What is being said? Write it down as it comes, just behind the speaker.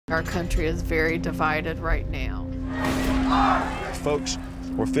our country is very divided right now. Folks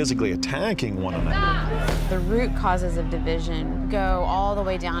were physically attacking one another. The root causes of division go all the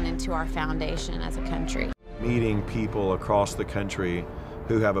way down into our foundation as a country. Meeting people across the country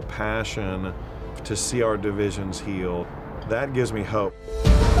who have a passion to see our divisions heal, that gives me hope.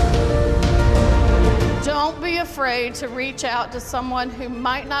 Don't be afraid to reach out to someone who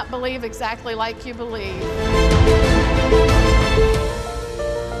might not believe exactly like you believe.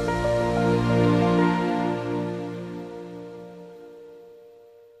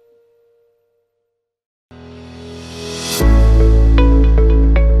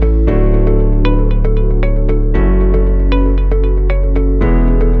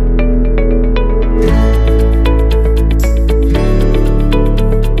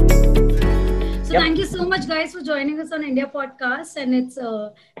 Guys for joining us on India Podcasts, and it's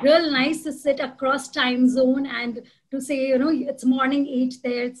real nice to sit across time zone and to say, you know, it's morning 8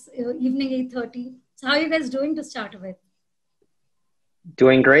 there, it's evening 8:30. So how are you guys doing to start with?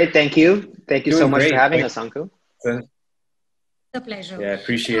 Doing great, thank you. Thank you so much for having us, Anku. It's a pleasure. Yeah,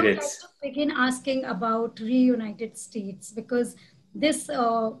 appreciate it. I'd like to begin asking about Reunited States, because this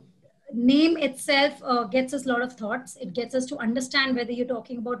name itself gets us a lot of thoughts. It gets us to understand whether you're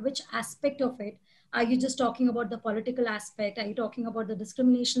talking about which aspect of it. Are you just talking about the political aspect? Are you talking about the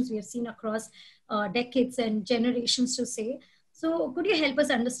discriminations we have seen across decades and generations to say? So could you help us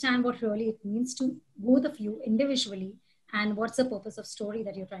understand what really it means to both of you individually, and what's the purpose of story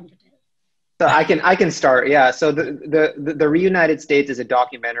that you're trying to tell? So I can start. Yeah. So the Reunited States is a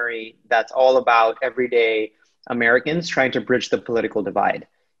documentary that's all about everyday Americans trying to bridge the political divide.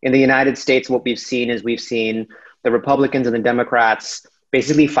 In the United States, what we've seen the Republicans and the Democrats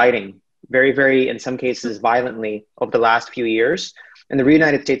basically fighting very, very, in some cases, violently over the last few years. And the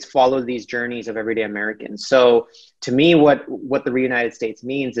Reunited States followed these journeys of everyday Americans. So to me, what the Reunited States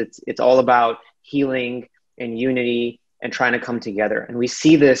means, it's all about healing and unity and trying to come together. And we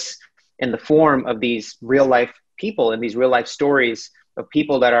see this in the form of these real life people and these real life stories of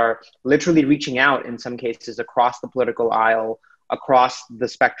people that are literally reaching out, in some cases, across the political aisle, across the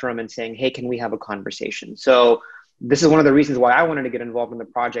spectrum, and saying, hey, can we have a conversation? So this is one of the reasons why I wanted to get involved in the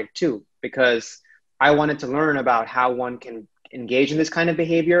project too, because I wanted to learn about how one can engage in this kind of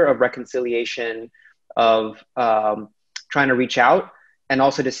behavior of reconciliation, of trying to reach out, and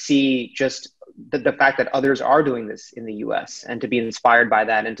also to see just the fact that others are doing this in the US, and to be inspired by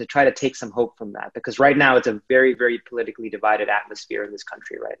that and to try to take some hope from that. Because right now it's a very, very politically divided atmosphere in this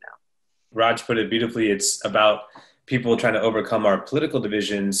country right now. Raj put it beautifully. It's about people trying to overcome our political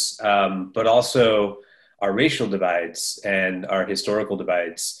divisions, but also our racial divides and our historical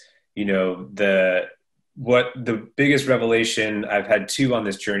divides. You know, the biggest revelation, I've had two on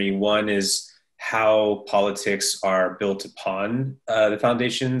this journey. One is how politics are built upon the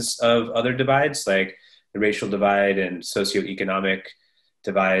foundations of other divides, like the racial divide and socioeconomic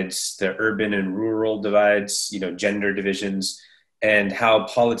divides, the urban and rural divides, you know, gender divisions, and how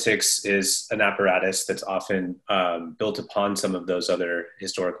politics is an apparatus that's often built upon some of those other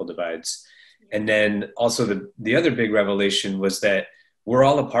historical divides. And then also the other big revelation was that we're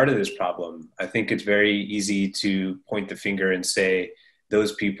all a part of this problem. I think it's very easy to point the finger and say,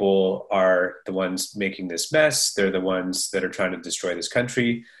 those people are the ones making this mess. They're the ones that are trying to destroy this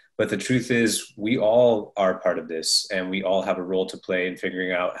country. But the truth is, we all are part of this, and we all have a role to play in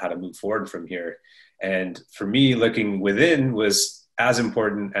figuring out how to move forward from here. And for me, looking within was as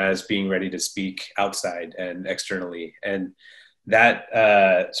important as being ready to speak outside and externally. And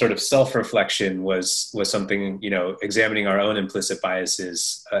that sort of self-reflection was something, you know, examining our own implicit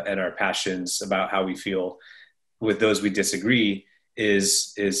biases and our passions about how we feel with those we disagree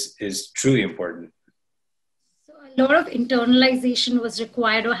is truly important. So a lot of internalization was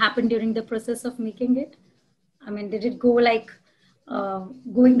required or happened during the process of making it. I mean, did it go like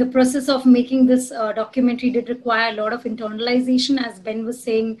the process of making this documentary did require a lot of internalization, as Ben was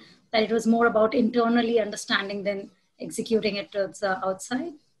saying, that it was more about internally understanding than executing it towards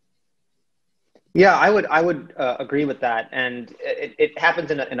outside? Yeah, I would agree with that. And it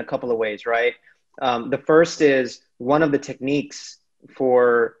happens in a couple of ways, right? The first is one of the techniques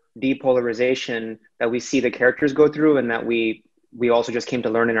for depolarization that we see the characters go through, and that we also just came to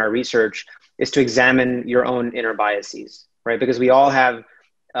learn in our research, is to examine your own inner biases, right? Because we all have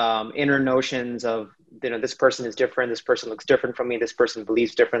inner notions of, you know, this person is different, this person looks different from me, this person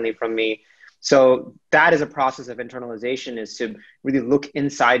believes differently from me. So that is a process of internalization, is to really look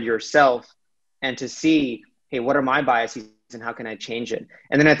inside yourself and to see, hey, what are my biases and how can I change it?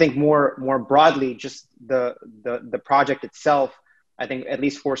 And then I think more broadly, just the project itself, I think at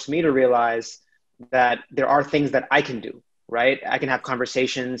least forced me to realize that there are things that I can do, right? I can have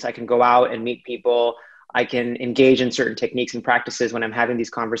conversations. I can go out and meet people. I can engage in certain techniques and practices when I'm having these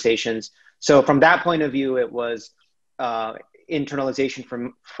conversations. So from that point of view, it was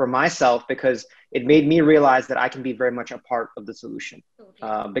internalization for myself, because it made me realize that I can be very much a part of the solution.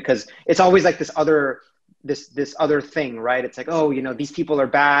 Because it's always like this other thing, right? It's like, oh, these people are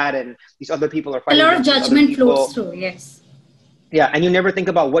bad and these other people are fighting. A lot of judgment flows through, yes. Yeah, and you never think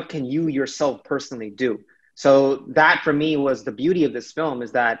about what can you yourself personally do. So that for me was the beauty of this film,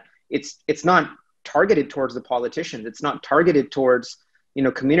 is that it's not targeted towards the politicians. It's not targeted towards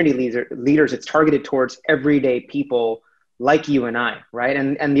community leaders. It's targeted towards everyday people like you and I, right?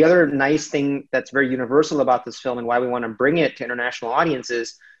 And the other nice thing that's very universal about this film, and why we want to bring it to international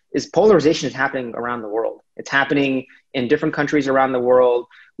audiences, is polarization is happening around the world. It's happening in different countries around the world.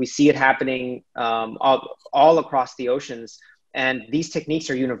 We see it happening all across the oceans. And these techniques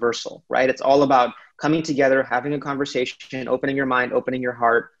are universal, right? It's all about coming together, having a conversation, opening your mind, opening your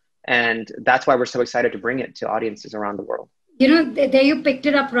heart. And that's why we're so excited to bring it to audiences around the world. There you picked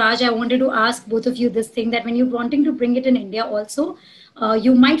it up, Raj. I wanted to ask both of you this thing, that when you're wanting to bring it in India also,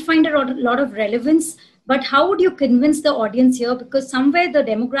 you might find a lot of relevance, but how would you convince the audience here? Because somewhere the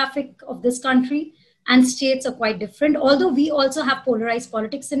demographic of this country and states are quite different. Although we also have polarized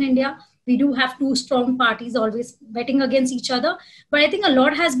politics in India, we do have two strong parties always betting against each other. But I think a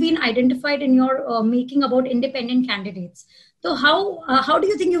lot has been identified in your making about independent candidates. So how do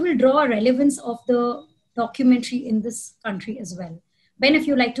you think you will draw a relevance of the documentary in this country as well? Ben, if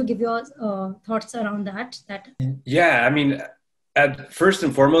you'd like to give your thoughts around that. Yeah, I mean, first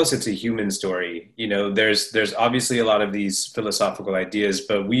and foremost, it's a human story. There's obviously a lot of these philosophical ideas,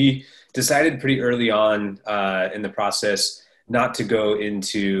 but we decided pretty early on in the process not to go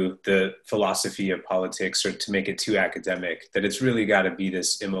into the philosophy of politics or to make it too academic, that it's really got to be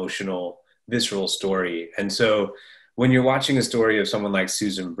this emotional, visceral story. And so when you're watching a story of someone like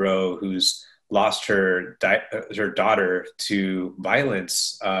Susan Bro, who's lost her daughter to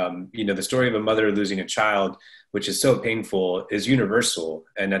violence, the story of a mother losing a child, which is so painful, is universal.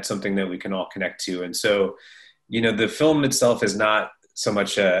 And that's something that we can all connect to. And so, the film itself is not so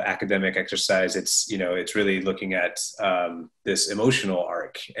much an academic exercise. It's really looking at this emotional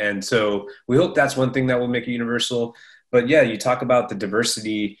arc. And so we hope that's one thing that will make it universal. But yeah, you talk about the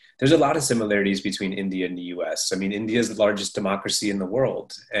diversity. There's a lot of similarities between India and the US. I mean, India is the largest democracy in the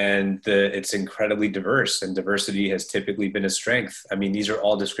world, and it's incredibly diverse, and diversity has typically been a strength. I mean, these are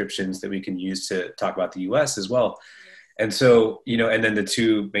all descriptions that we can use to talk about the US as well. And so, and then the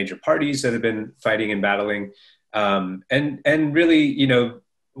two major parties that have been fighting and battling. And really,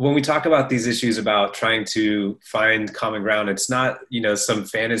 when we talk about these issues about trying to find common ground, it's not, some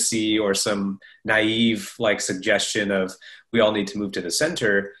fantasy or some naive suggestion of we all need to move to the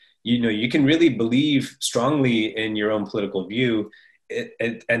center. You can really believe strongly in your own political view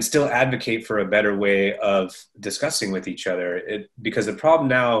and still advocate for a better way of discussing with each other. Because the problem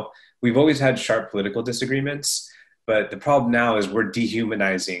now, we've always had sharp political disagreements. But the problem now is we're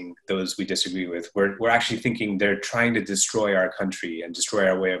dehumanizing those we disagree with. We're actually thinking they're trying to destroy our country and destroy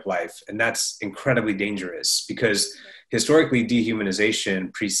our way of life. And that's incredibly dangerous, because historically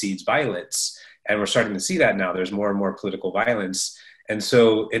dehumanization precedes violence. And we're starting to see that now. There's more and more political violence. And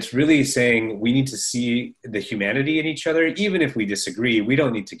so it's really saying we need to see the humanity in each other. Even if we disagree, we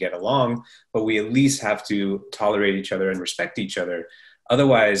don't need to get along, but we at least have to tolerate each other and respect each other.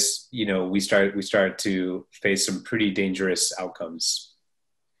 Otherwise, we start to face some pretty dangerous outcomes.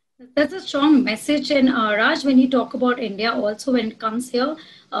 That's a strong message. And Raj, when you talk about India, also when it comes here,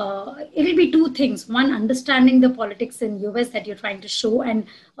 it'll be two things. One, understanding the politics in US that you're trying to show and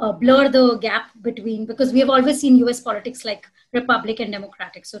blur the gap between, because we have always seen US politics like Republican,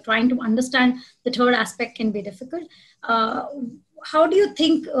 Democratic. So trying to understand the third aspect can be difficult. How do you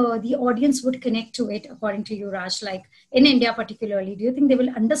think the audience would connect to it, according to you, Raj, like in India particularly? Do you think they will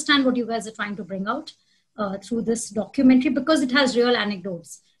understand what you guys are trying to bring out through this documentary? Because it has real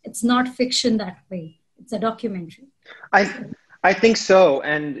anecdotes. It's not fiction that way. It's a documentary. I think so.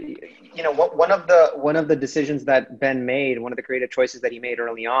 And, one of the decisions that Ben made, one of the creative choices that he made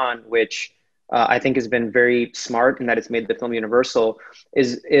early on, which I think has been very smart and that it's made the film universal,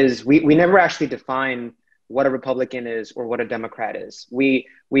 is we never actually define what a Republican is or what a Democrat is. We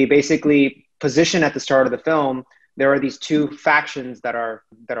basically position at the start of the film, there are these two factions that are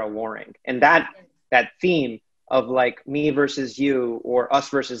warring. And that theme of me versus you, or us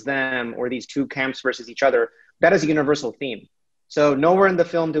versus them, or these two camps versus each other, that is a universal theme. So nowhere in the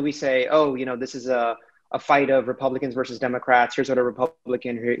film do we say, oh, this is a fight of Republicans versus Democrats. Here's what a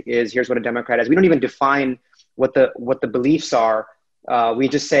Republican is. Here's what a Democrat is. We don't even define what the beliefs are. We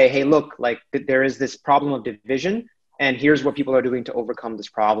just say, hey, look, there is this problem of division, and here's what people are doing to overcome this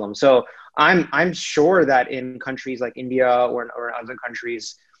problem. So I'm sure that in countries like India or other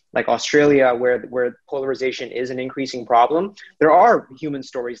countries like Australia, where polarization is an increasing problem, there are human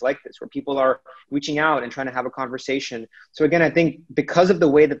stories like this, where people are reaching out and trying to have a conversation. So again, I think because of the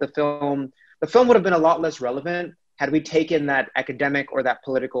way that the film would have been a lot less relevant had we taken that academic or that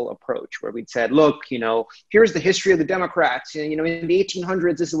political approach, where we'd said, look, here's the history of the Democrats. In the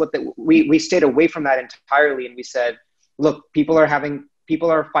 1800s, this is what we stayed away from that entirely. And we said, look, people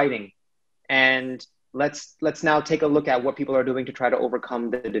are fighting, and let's now take a look at what people are doing to try to overcome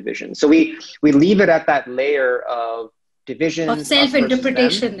the division. So we leave it at that layer of division, of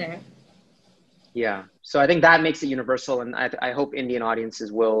self-interpretation there. Yeah. So I think that makes it universal, and I hope Indian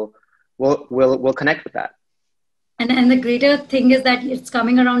audiences will connect with that. And the greater thing is that it's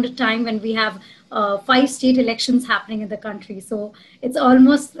coming around a time when we have 5 state elections happening in the country. So it's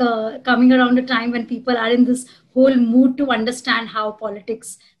almost coming around a time when people are in this whole mood to understand how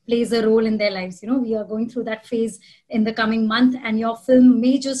politics plays a role in their lives. We are going through that phase in the coming month, and your film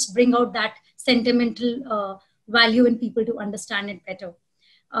may just bring out that sentimental value in people to understand it better.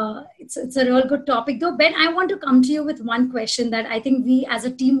 It's a real good topic though. Ben, I want to come to you with one question that I think we as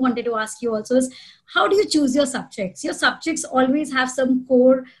a team wanted to ask you also is, how do you choose your subjects? Your subjects always have some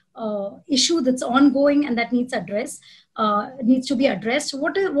core issue that's ongoing and that needs to be addressed.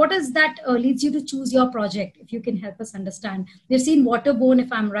 What is that leads you to choose your project, if you can help us understand? We've seen Waterborne,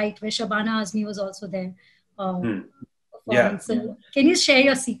 if I'm right, where Shabana Azmi was also there. Yeah. So can you share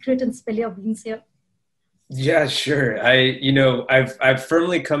your secret and spill your beans here? Yeah, sure. I've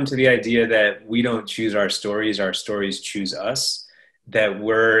firmly come to the idea that we don't choose our stories choose us. That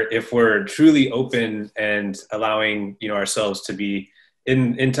if we're truly open and allowing, ourselves to be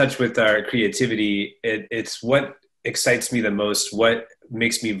in touch with our creativity, it's what excites me the most, what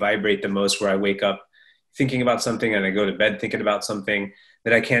makes me vibrate the most, where I wake up thinking about something and I go to bed thinking about something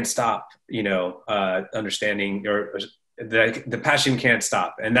that I can't stop, understanding, or the passion can't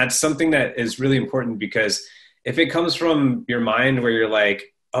stop. And that's something that is really important, because if it comes from your mind where you're like,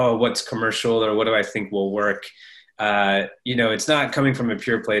 oh, what's commercial, or what do I think will work? It's not coming from a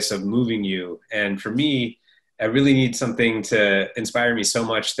pure place of moving you. And for me, I really need something to inspire me so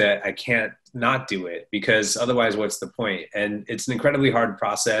much that I can't not do it, because otherwise what's the point? And it's an incredibly hard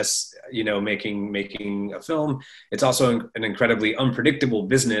process, making a film. It's also an incredibly unpredictable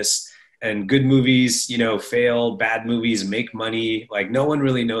business. And good movies, fail, bad movies make money. Like, no one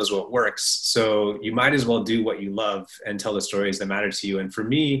really knows what works. So you might as well do what you love and tell the stories that matter to you. And for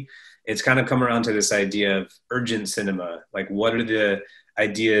me, it's kind of come around to this idea of urgent cinema. Like, what are the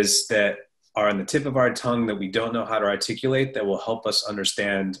ideas that are on the tip of our tongue that we don't know how to articulate that will help us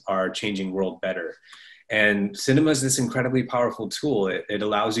understand our changing world better? And cinema is this incredibly powerful tool. It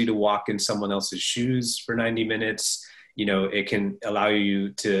allows you to walk in someone else's shoes for 90 minutes. It can allow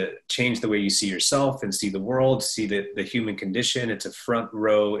you to change the way you see yourself and see the world, see the human condition. It's a front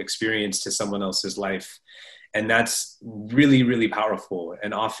row experience to someone else's life. And that's really, really powerful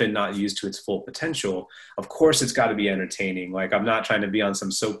and often not used to its full potential. Of course, it's got to be entertaining. Like, I'm not trying to be on some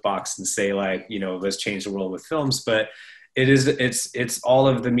soapbox and say, like, let's change the world with films, but it's all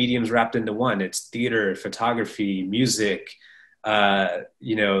of the mediums wrapped into one. It's theater, photography, music,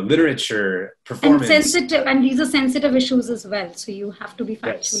 literature, performance. And these are sensitive issues as well. So you have to be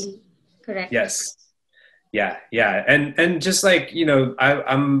factually correct. Yes. Yeah. And just like,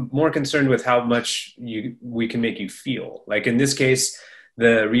 I'm more concerned with how much we can make you feel. Like, in this case,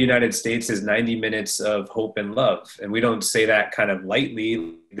 the Reunited States is 90 minutes of hope and love. And we don't say that kind of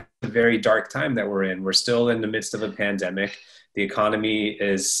lightly. It's a very dark time that we're in. We're still in the midst of a pandemic. The economy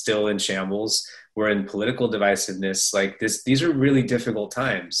is still in shambles. We're in political divisiveness. Like these are really difficult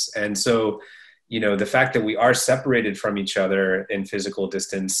times. And so, the fact that we are separated from each other in physical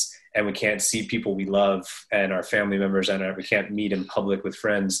distance, and we can't see people we love and our family members, and we can't meet in public with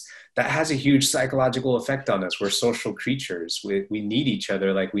friends, that has a huge psychological effect on us. We're social creatures. We need each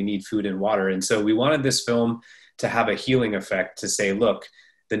other like we need food and water. And so we wanted this film to have a healing effect, to say, look,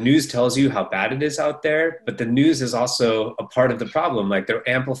 the news tells you how bad it is out there, but the news is also a part of the problem. Like, they're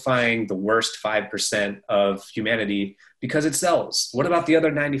amplifying the worst 5% of humanity because it sells. What about the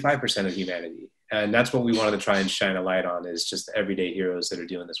other 95% of humanity? And that's what we wanted to try and shine a light on, is just everyday heroes that are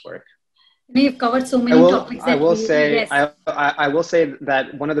doing this work. You've covered so many topics. I will say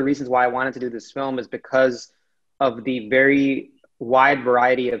that one of the reasons why I wanted to do this film is because of the very wide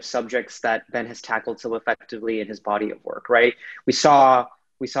variety of subjects that Ben has tackled so effectively in his body of work, right? We saw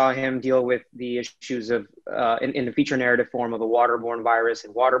him deal with the issues of, in the feature narrative form, of a waterborne virus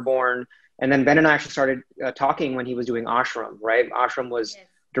and Waterborne. And then Ben and I actually started talking when he was doing Ashram, right? Ashram was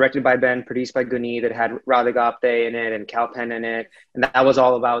directed by Ben, produced by Guni, that had Radha Gapte in it and Kalpen in it. And that was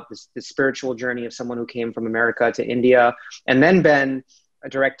all about this spiritual journey of someone who came from America to India. And then Ben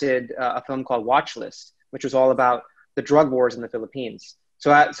directed a film called Watchlist, which was all about the drug wars in the Philippines.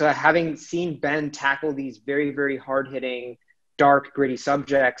 So having seen Ben tackle these very, very hard-hitting, dark, gritty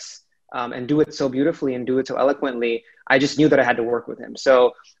subjects and do it so beautifully and do it so eloquently, I just knew that I had to work with him.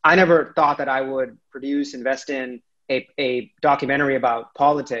 So I never thought that I would invest in a documentary about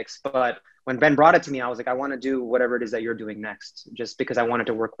politics, but when Ben brought it to me, I was like, I want to do whatever it is that you're doing next, just because I wanted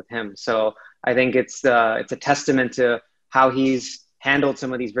to work with him. So I think it's a testament to how he's handled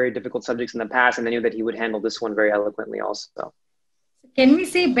some of these very difficult subjects in the past, and I knew that he would handle this one very eloquently also. Can we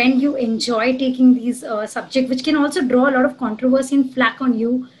say, Ben, you enjoy taking these subjects, which can also draw a lot of controversy and flack on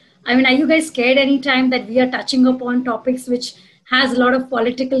you? I mean, are you guys scared anytime that we are touching upon topics which has a lot of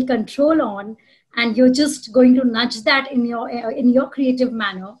political control on, and you're just going to nudge that in your creative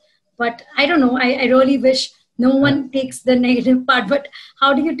manner? But I don't know, I really wish no one takes the negative part, but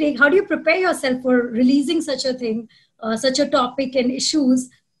how do you prepare yourself for releasing such a thing, such a topic and issues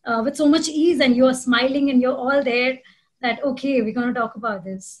with so much ease, and you're smiling and you're all there that, okay, we're going to talk about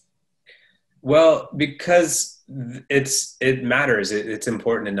this? Well, because it matters. It's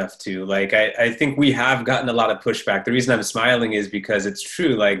important enough to, like, I think we have gotten a lot of pushback. The reason I'm smiling is because it's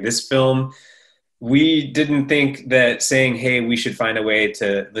true. Like, this film, we didn't think that saying, hey, we should find a way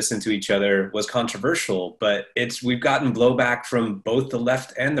to listen to each other was controversial, but we've gotten blowback from both the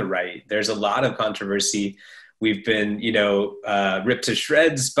left and the right. There's a lot of controversy. We've been, ripped to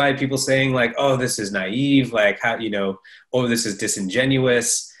shreds by people saying, like, oh, this is naive, like, how, oh, this is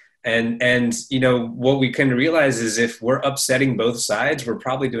disingenuous. And what we can realize is if we're upsetting both sides, we're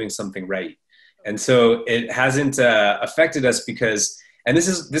probably doing something right. And so it hasn't affected us because, and this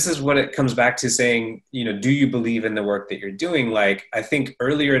is what it comes back to saying, do you believe in the work that you're doing? Like, I think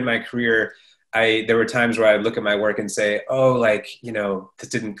earlier in my career, there were times where I look at my work and say, oh, like, this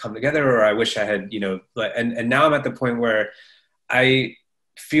didn't come together, or I wish I had, and now I'm at the point where I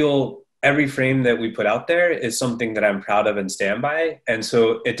feel every frame that we put out there is something that I'm proud of and stand by. And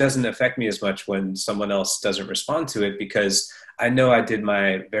so it doesn't affect me as much when someone else doesn't respond to it, because I know I did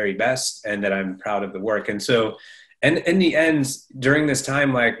my very best and that I'm proud of the work. And so, and in the end, during this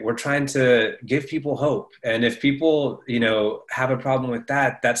time, like, we're trying to give people hope. And if people, have a problem with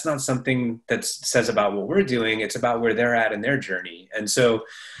that, that's not something that says about what we're doing. It's about where they're at in their journey. And so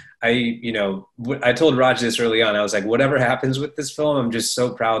I told Raj this early on. I was like, whatever happens with this film, I'm just so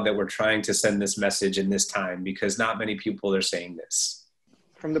proud that we're trying to send this message in this time, because not many people are saying this.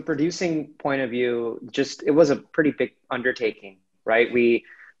 From the producing point of view, it was a pretty big undertaking, right?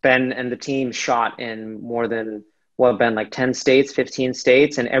 Ben and the team shot in more than, like 10 states, 15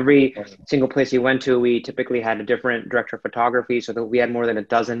 states. And every single place we went to, we typically had a different director of photography. So that we had more than a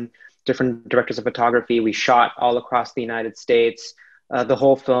dozen different directors of photography. We shot all across the United States. The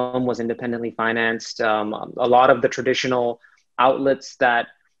whole film was independently financed. A lot of the traditional outlets that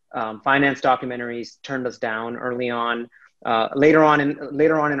finance documentaries turned us down early on. Later on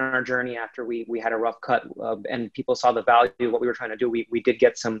in our journey, after we had a rough cut and people saw the value of what we were trying to do, we did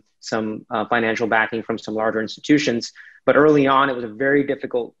get some financial backing from some larger institutions. But early on, it was a very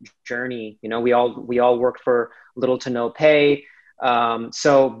difficult journey. We all worked for little to no pay.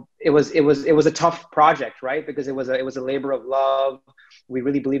 So it was a tough project, right? Because it was a labor of love. We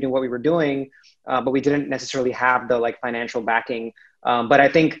really believed in what we were doing, but we didn't necessarily have the financial backing. But I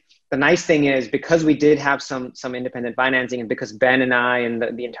think the nice thing is, because we did have some independent financing, and because Ben and I and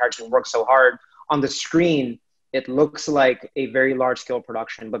the entire team worked so hard on the screen, it looks like a very large scale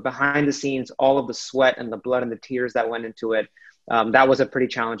production. But behind the scenes, all of the sweat and the blood and the tears that went into it, that was a pretty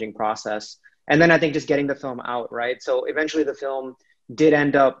challenging process. And then I think just getting the film out, right? So eventually the film did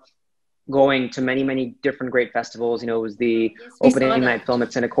end up going to many, many different great festivals. It was the opening night film at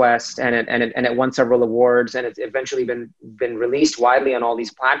CineQuest, and it won several awards, and it's eventually been released widely on all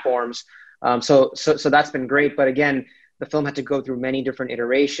these platforms. So that's been great. But again, the film had to go through many different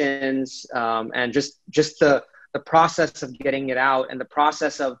iterations, and just the process of getting it out, and the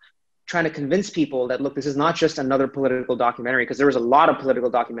process of trying to convince people that, look, this is not just another political documentary, because there was a lot of political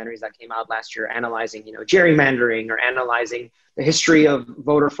documentaries that came out last year analyzing, gerrymandering or analyzing the history of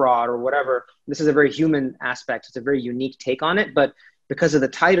voter fraud or whatever. This is a very human aspect. It's a very unique take on it. But because of the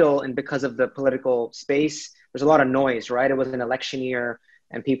title and because of the political space, there's a lot of noise, right? It was an election year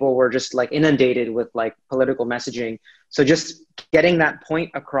and people were just inundated with political messaging. So just getting that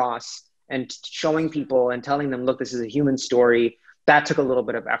point across and showing people and telling them, look, this is a human story, that took a little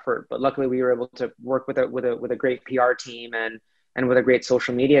bit of effort, but luckily we were able to work with a great PR team and with a great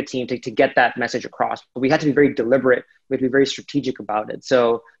social media team to get that message across. But we had to be very deliberate. We had to be very strategic about it.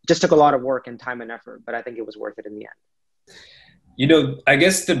 So it just took a lot of work and time and effort, but I think it was worth it in the end. I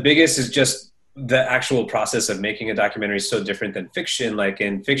guess the biggest is just the actual process of making a documentary is so different than fiction. Like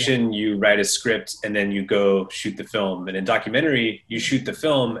in fiction, you write a script and then you go shoot the film. And in documentary, you shoot the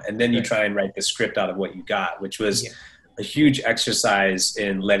film and then you try and write the script out of what you got, which was a huge exercise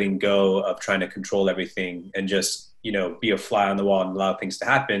in letting go of trying to control everything and just, be a fly on the wall and allow things to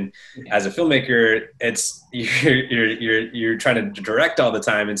happen. As a filmmaker, it's you're trying to direct all the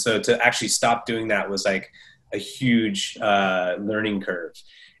time. And so to actually stop doing that was like a huge learning curve.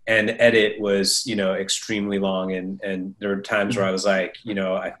 And edit was, extremely long. And there were times where I was like,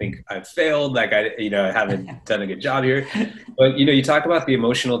 I think I've failed. Like I haven't done a good job here. But, you talk about the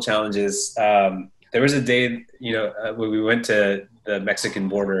emotional challenges. There was a day, when we went to the Mexican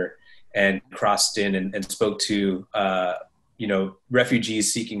border and crossed in and spoke to,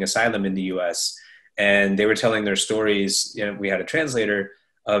 refugees seeking asylum in the US. And they were telling their stories. We had a translator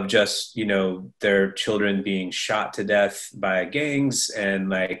of just, their children being shot to death by gangs and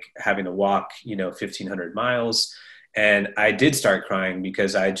like having to walk, 1,500 miles. And I did start crying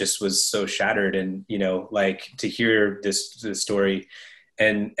because I just was so shattered and, like to hear this story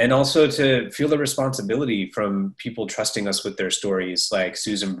and also to feel the responsibility from people trusting us with their stories. Like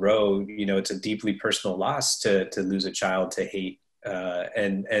Susan Bro, it's a deeply personal loss to lose a child to hate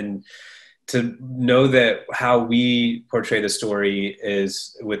and to know that how we portray the story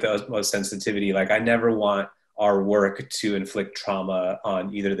is with the utmost sensitivity. Like I never want our work to inflict trauma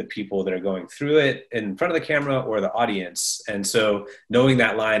on either the people that are going through it in front of the camera or the audience. And so knowing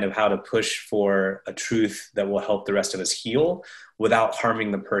that line of how to push for a truth that will help the rest of us heal without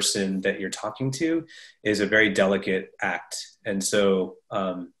harming the person that you're talking to is a very delicate act. And so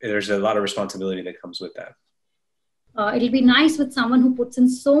there's a lot of responsibility that comes with that. It'll be nice with someone who puts in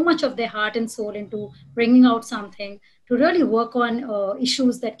so much of their heart and soul into bringing out something to really work on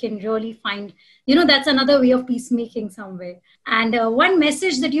issues that can really find, that's another way of peacemaking some way. And one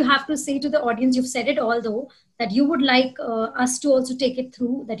message that you have to say to the audience, you've said it all though, that you would like us to also take it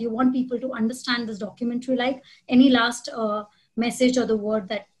through, that you want people to understand this documentary. Like any last message or the word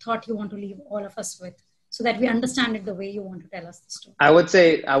that thought you want to leave all of us with, so that we understand it the way you want to tell us the story? I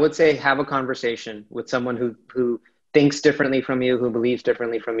would say have a conversation with someone who thinks differently from you, who believes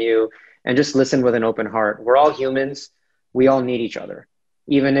differently from you, and just listen with an open heart. We're all humans. We all need each other,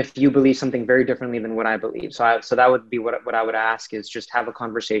 even if you believe something very differently than what I believe. So that would be what I would ask, is just have a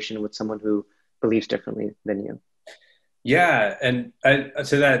conversation with someone who believes differently than you. Yeah. And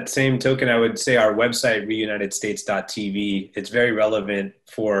to that same token, I would say our website, reunitedstates.tv, it's very relevant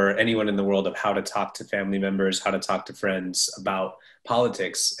for anyone in the world of how to talk to family members, how to talk to friends about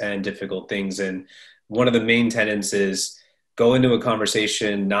politics and difficult things. And one of the main tenets is go into a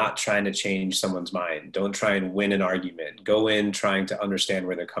conversation not trying to change someone's mind. Don't try and win an argument. Go in trying to understand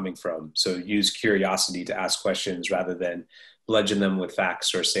where they're coming from. So use curiosity to ask questions rather than bludgeon them with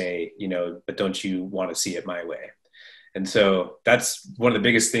facts or say, but don't you want to see it my way? And so that's one of the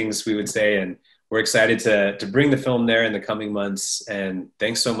biggest things we would say. And we're excited to bring the film there in the coming months. And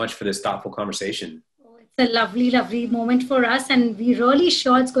thanks so much for this thoughtful conversation. It's a lovely, lovely moment for us. And we're really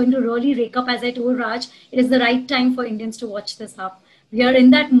sure it's going to really rake up. As I told Raj, it is the right time for Indians to watch this up. We are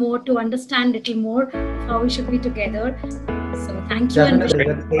in that mode to understand a little more of how we should be together. So thank you. Definitely.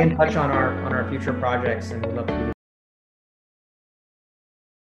 Let's stay in touch on our future projects, and we'd love to do